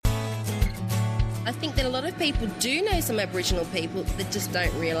I think that a lot of people do know some Aboriginal people that just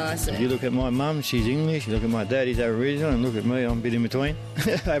don't realise it. You look at my mum, she's English. You look at my dad, he's Aboriginal. And look at me, I'm a bit in between.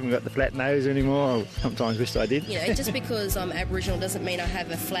 I haven't got the flat nose anymore. I sometimes wish I did. You know, just because I'm Aboriginal doesn't mean I have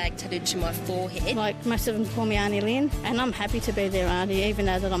a flag tattooed to my forehead. Like, most of them call me Auntie Lynn, and I'm happy to be their auntie, even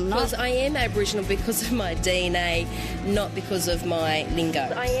though that I'm not. Because I am Aboriginal because of my DNA, not because of my lingo.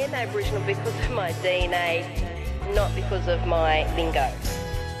 I am Aboriginal because of my DNA, not because of my lingo.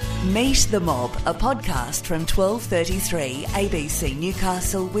 Meet the Mob, a podcast from 12:33 ABC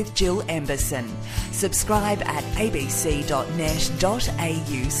Newcastle with Jill Emberson. Subscribe at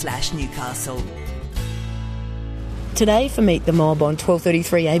abc.net.au/Newcastle. Today for Meet the Mob on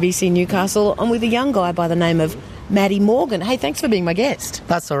 12:33 ABC Newcastle, I'm with a young guy by the name of Matty Morgan. Hey, thanks for being my guest.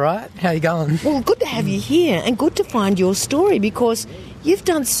 That's all right. How you going? Well, good to have you here and good to find your story because you've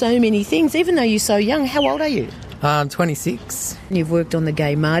done so many things, even though you're so young. How old are you? 26. You've worked on the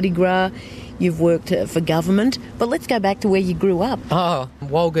Gay Mardi Gras, you've worked for government, but let's go back to where you grew up.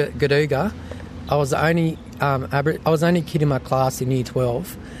 Walgett Gadooga. I was the only kid in my class in Year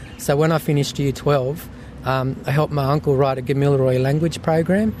 12. So when I finished Year 12, I helped my uncle write a Gamilaroi language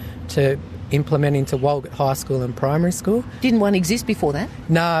program to implement into Walgett High School and Primary School. Didn't one exist before that?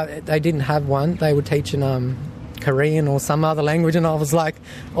 No, they didn't have one. They were teaching Korean or some other language, and I was like,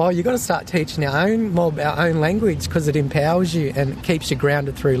 you got to start teaching our own language because it empowers you and it keeps you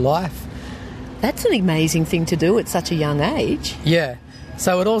grounded through life. That's an amazing thing to do at such a young age. Yeah.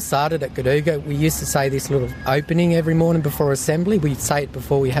 So it all started at Gadooga. We used to say this little opening every morning before assembly. We'd say it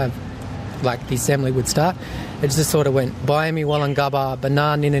before the assembly would start. It just sort of went, Bayami Wallangaba,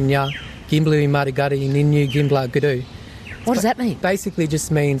 Banan Ninanya, Gimblu Marigari, Ninyu Gimbla Gadoo. What does that mean? Basically just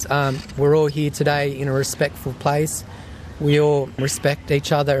means we're all here today in a respectful place. We all respect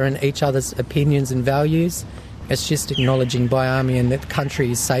each other and each other's opinions and values. It's just acknowledging Bayami and that the country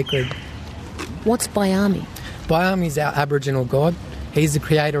is sacred. What's Bayami? Bayami is our Aboriginal god. He's the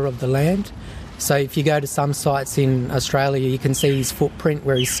creator of the land. So if you go to some sites in Australia, you can see his footprint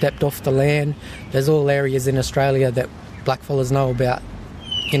where he stepped off the land. There's all areas in Australia that blackfellas know about.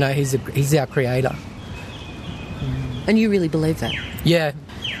 You know, he's our creator. And you really believe that? Yeah.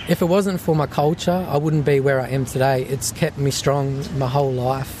 If it wasn't for my culture, I wouldn't be where I am today. It's kept me strong my whole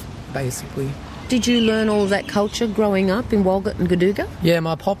life, basically. Did you learn all of that culture growing up in Walgett and Gadooga? Yeah,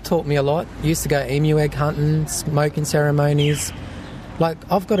 my pop taught me a lot. Used to go emu egg hunting, smoking ceremonies. Like,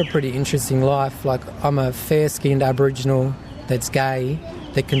 I've got a pretty interesting life. Like, I'm a fair-skinned Aboriginal that's gay,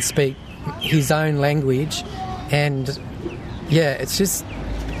 that can speak his own language. And, yeah, it's just...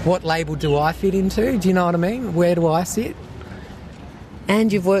 what label do I fit into? Do you know what I mean? Where do I sit?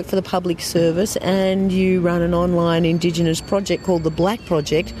 And you've worked for the public service and you run an online Indigenous project called the Black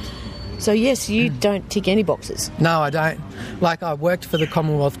Project. So, yes, you don't tick any boxes. No, I don't. Like, I worked for the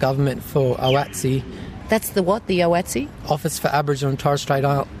Commonwealth Government for OATSI. That's the what, the OATSI? Office for Aboriginal and Torres Strait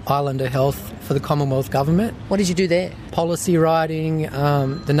Islander Health for the Commonwealth Government. What did you do there? Policy writing,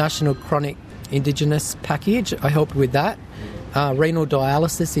 the National Chronic Indigenous Package. I helped with that. Renal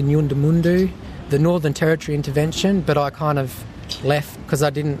dialysis in Yuendumundu, the Northern Territory intervention, but I kind of left because I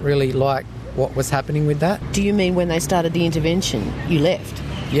didn't really like what was happening with that. Do you mean when they started the intervention, you left?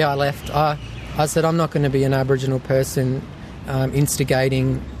 Yeah, I left. I said I'm not going to be an Aboriginal person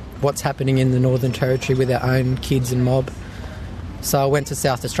instigating what's happening in the Northern Territory with our own kids and mob. So I went to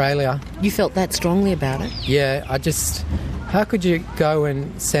South Australia. You felt that strongly about it? Yeah, how could you go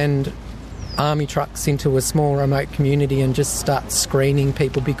and send army trucks into a small remote community and just start screening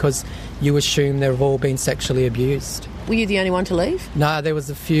people because you assume they've all been sexually abused? Were you the only one to leave? No, there was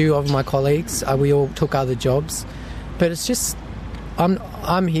a few of my colleagues. We all took other jobs. But it's just,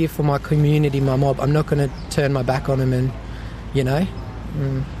 I'm here for my community, my mob. I'm not going to turn my back on them and, you know.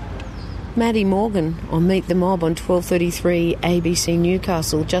 Matty Morgan on Meet the Mob on 12:33 ABC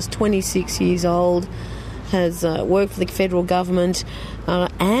Newcastle, just 26 years old, has worked for the federal government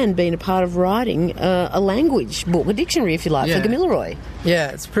and been a part of writing a language book, a dictionary, if you like, for Gamilaroi. Yeah,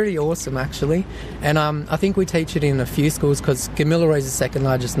 it's pretty awesome, actually. And I think we teach it in a few schools because Gamilaroi is the second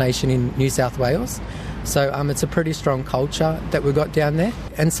largest nation in New South Wales. So it's a pretty strong culture that we've got down there.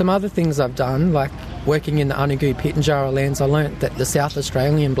 And some other things I've done, like working in the Unugu Pitjantjatjara lands, I learnt that the South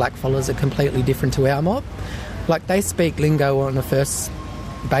Australian blackfellas are completely different to our mob. Like, they speak lingo on a first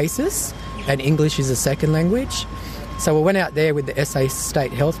basis, and English is a second language. So we went out there with the SA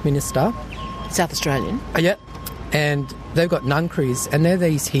State Health Minister. South Australian? Yeah. And they've got nuncries, and they're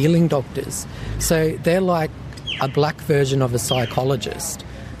these healing doctors. So they're like a black version of a psychologist.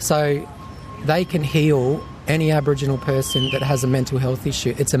 So they can heal any Aboriginal person that has a mental health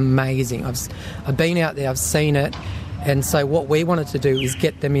issue. It's amazing. I've been out there, I've seen it, And so what we wanted to do is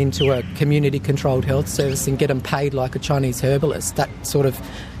get them into a community-controlled health service and get them paid like a Chinese herbalist. That sort of,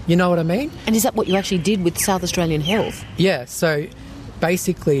 you know what I mean? And is that what you actually did with South Australian Health? Yeah, so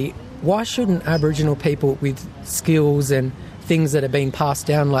basically, why shouldn't Aboriginal people with skills and things that have been passed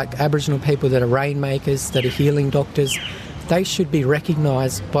down, like Aboriginal people that are rainmakers, that are healing doctors, they should be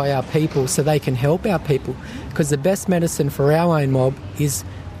recognised by our people so they can help our people. Because the best medicine for our own mob is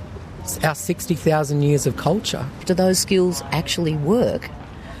our 60,000 years of culture. Do those skills actually work?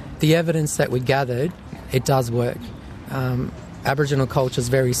 The evidence that we gathered, it does work. Aboriginal culture is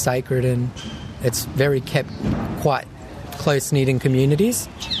very sacred and it's very kept quite close-knit in communities.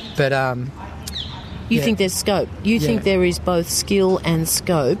 But you think there's scope? You think there is both skill and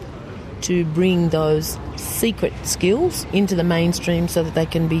scope to bring those secret skills into the mainstream so that they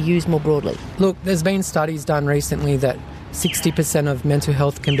can be used more broadly? Look, there's been studies done recently that 60% of mental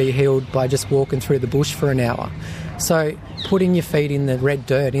health can be healed by just walking through the bush for an hour. So putting your feet in the red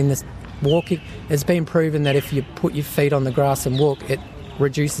dirt, in this walking, it's been proven that if you put your feet on the grass and walk, it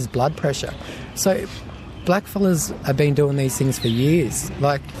reduces blood pressure. So blackfellas have been doing these things for years.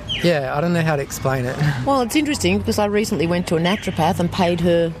 I don't know how to explain it. Well, it's interesting because I recently went to a naturopath and paid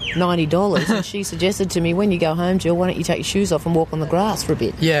her $90 and she suggested to me, when you go home, Jill, why don't you take your shoes off and walk on the grass for a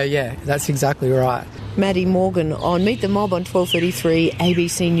bit? Yeah, that's exactly right. Maddie Morgan on Meet the Mob on 12:33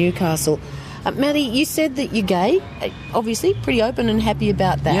 ABC Newcastle. Maddie, you said that you're gay. Obviously, pretty open and happy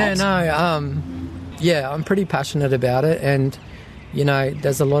about that. I'm pretty passionate about it, and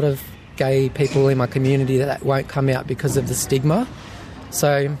there's a lot of gay people in my community that won't come out because of the stigma.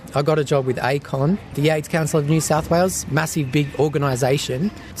 So I got a job with ACON, the AIDS Council of New South Wales, massive big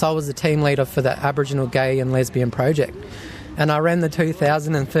organisation. So I was the team leader for the Aboriginal Gay and Lesbian Project. And I ran the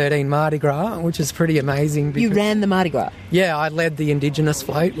 2013 Mardi Gras, which is pretty amazing. You ran the Mardi Gras? Yeah, I led the Indigenous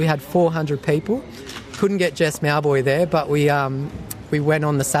float. We had 400 people. Couldn't get Jess Mowboy there, but we went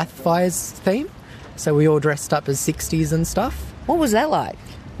on the Sapphires theme. So we all dressed up as 60s and stuff. What was that like?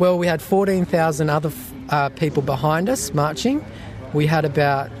 Well, we had 14,000 other people behind us marching. We had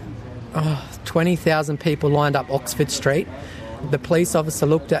about 20,000 people lined up Oxford Street. The police officer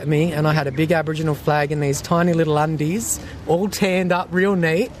looked at me and I had a big Aboriginal flag in these tiny little undies, all tanned up real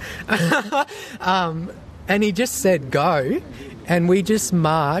neat. And he just said, go. And we just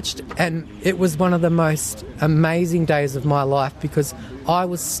marched, and it was one of the most amazing days of my life because I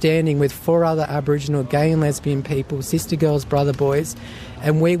was standing with 4 other Aboriginal gay and lesbian people, sister girls, brother boys,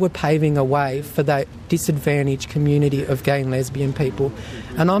 and we were paving a way for that disadvantaged community of gay and lesbian people.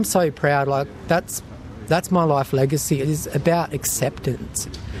 And I'm so proud. That's my life legacy. It is about acceptance,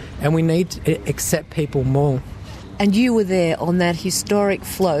 and we need to accept people more. And you were there on that historic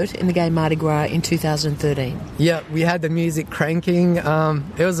float in the Gay Mardi Gras in 2013. Yeah, we had the music cranking.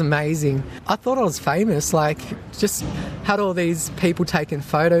 It was amazing. I thought I was famous. Just had all these people taking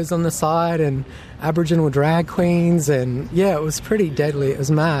photos on the side and Aboriginal drag queens, and yeah, it was pretty deadly. It was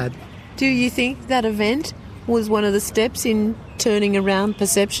mad. Do you think that event was one of the steps in turning around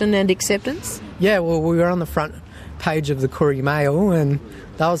perception and acceptance? Yeah, well, we were on the front page of the Koori Mail, and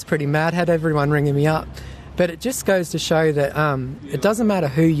that was pretty mad. Had everyone ringing me up. But it just goes to show that it doesn't matter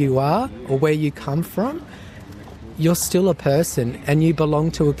who you are or where you come from, you're still a person and you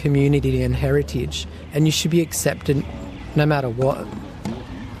belong to a community and heritage, and you should be accepted no matter what.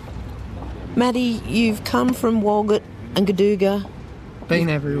 Maddie, you've come from Walgett and Gaduga. Been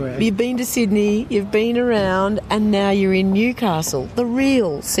everywhere. You've been to Sydney, you've been around, and now you're in Newcastle, the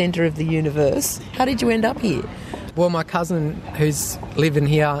real centre of the universe. How did you end up here? Well, my cousin who's living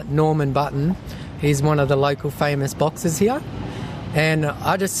here, Norman Button, he's one of the local famous boxers here. And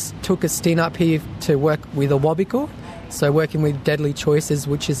I just took a stint up here to work with a Awabakal, so working with Deadly Choices,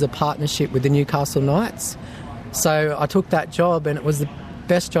 which is a partnership with the Newcastle Knights. So I took that job, and it was the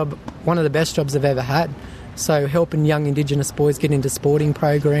best job, one of the best jobs I've ever had. So helping young Indigenous boys get into sporting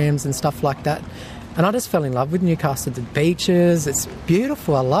programs and stuff like that. And I just fell in love with Newcastle. The beaches, it's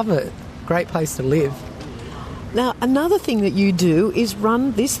beautiful, I love it. Great place to live. Now, another thing that you do is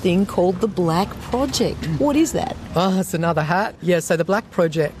run this thing called the Black Project. What is that? Oh, it's another hat. Yeah, so the Black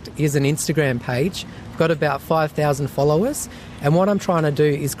Project is an Instagram page. I've got about 5,000 followers. And what I'm trying to do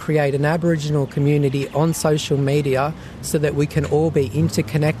is create an Aboriginal community on social media so that we can all be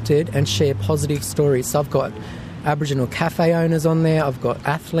interconnected and share positive stories. So I've got Aboriginal cafe owners on there, I've got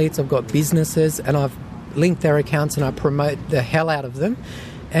athletes, I've got businesses, and I've linked their accounts and I promote the hell out of them.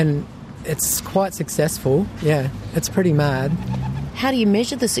 And it's quite successful. Yeah, it's pretty mad. How do you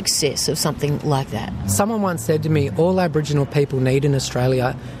measure the success of something like that? Someone once said to me, all Aboriginal people need in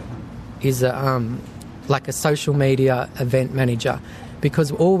Australia is a social media event manager,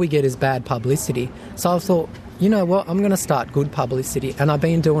 because all we get is bad publicity. So I thought, you know what, I'm going to start good publicity. And I've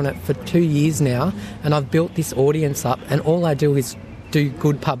been doing it for 2 years now, and I've built this audience up, and all I do is do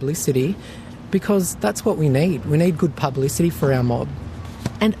good publicity because that's what we need. We need good publicity for our mob.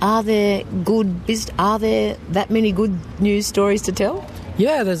 And are there that many good news stories to tell?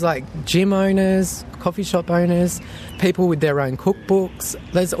 Yeah, there's like gym owners, coffee shop owners, people with their own cookbooks.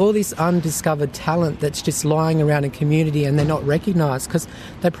 There's all this undiscovered talent that's just lying around a community and they're not recognised because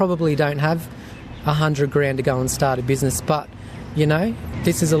they probably don't have $100,000 to go and start a business. But, you know,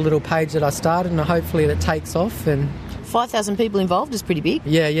 this is a little page that I started and hopefully it takes off. And 5,000 people involved is pretty big.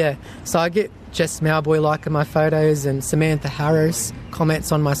 Yeah. So I get Jess Mowboy liking my photos and Samantha Harris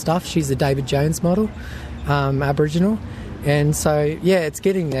comments on my stuff. She's a David Jones model, Aboriginal. And so, yeah, it's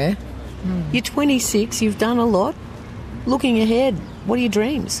getting there. You're 26, you've done a lot. Looking ahead, what are your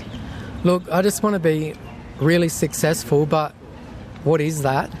dreams? Look, I just want to be really successful, but what is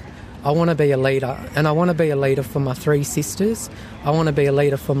that? I want to be a leader, and I want to be a leader for my 3 sisters. I want to be a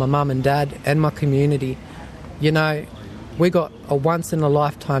leader for my mum and dad and my community. You know, we got a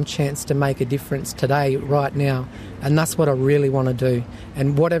once-in-a-lifetime chance to make a difference today, right now, and that's what I really want to do.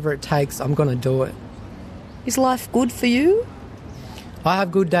 And whatever it takes, I'm going to do it. Is life good for you? I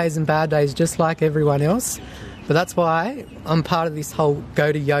have good days and bad days just like everyone else, but that's why I'm part of this whole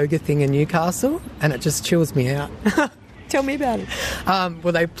go to yoga thing in Newcastle, and it just chills me out. Tell me about it.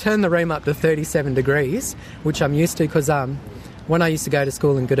 Well, they turned the room up to 37 degrees, which I'm used to because when I used to go to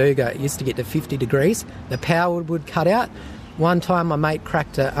school in Gaduga, it used to get to 50 degrees. The power would cut out. One time my mate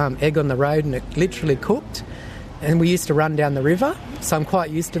cracked an egg on the road and it literally cooked, and we used to run down the river, so I'm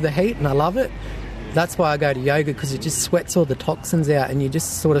quite used to the heat and I love it. That's why I go to yoga, because it just sweats all the toxins out and you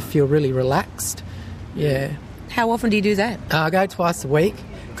just sort of feel really relaxed. Yeah. How often do you do that? I go twice a week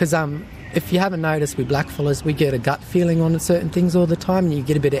because if you haven't noticed, we blackfellas, we get a gut feeling on certain things all the time, and you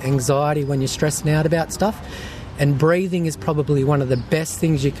get a bit of anxiety when you're stressing out about stuff. And breathing is probably one of the best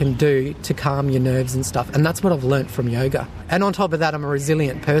things you can do to calm your nerves and stuff. And that's what I've learnt from yoga. And on top of that, I'm a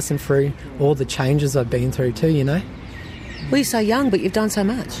resilient person through all the changes I've been through too, you know. Well, you're so young, but you've done so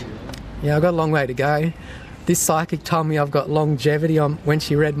much. Yeah, I've got a long way to go. This psychic told me I've got longevity on when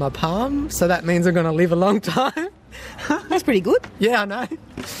she read my palm, so that means I'm going to live a long time. That's pretty good. Yeah, I know.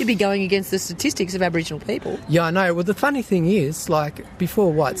 You'd be going against the statistics of Aboriginal people. Yeah, I know. Well, the funny thing is, like,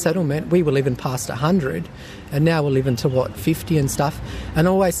 before white settlement, we were living past 100, and now we're living to, 50 and stuff. And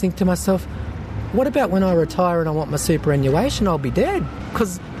I always think to myself, what about when I retire and I want my superannuation? I'll be dead.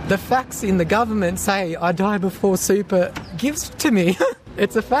 Because the facts in the government say I die before super gives to me.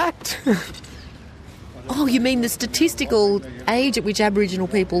 It's a fact. Oh, you mean the statistical age at which Aboriginal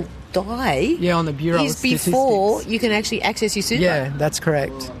people die? Yeah, on the Bureau is of Statistics. Before you can actually access your super? Yeah, that's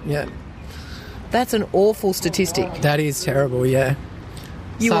correct. Yeah. That's an awful statistic. That is terrible, yeah.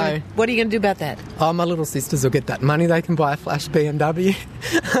 What are you going to do about that? Oh, my little sisters will get that money. They can buy a flash BMW.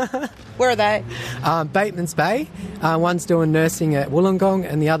 Where are they? Bateman's Bay. One's doing nursing at Wollongong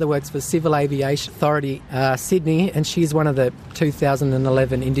and the other works for Civil Aviation Authority Sydney, and she's one of the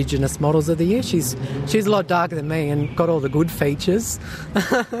 2011 Indigenous Models of the Year. She's a lot darker than me and got all the good features.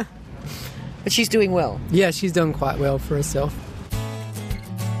 But she's doing well? Yeah, she's doing quite well for herself.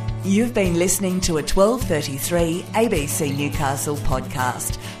 You've been listening to a 1233 ABC Newcastle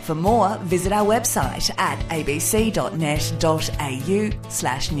podcast. For more, visit our website at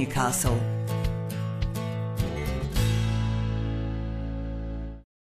abc.net.au/Newcastle.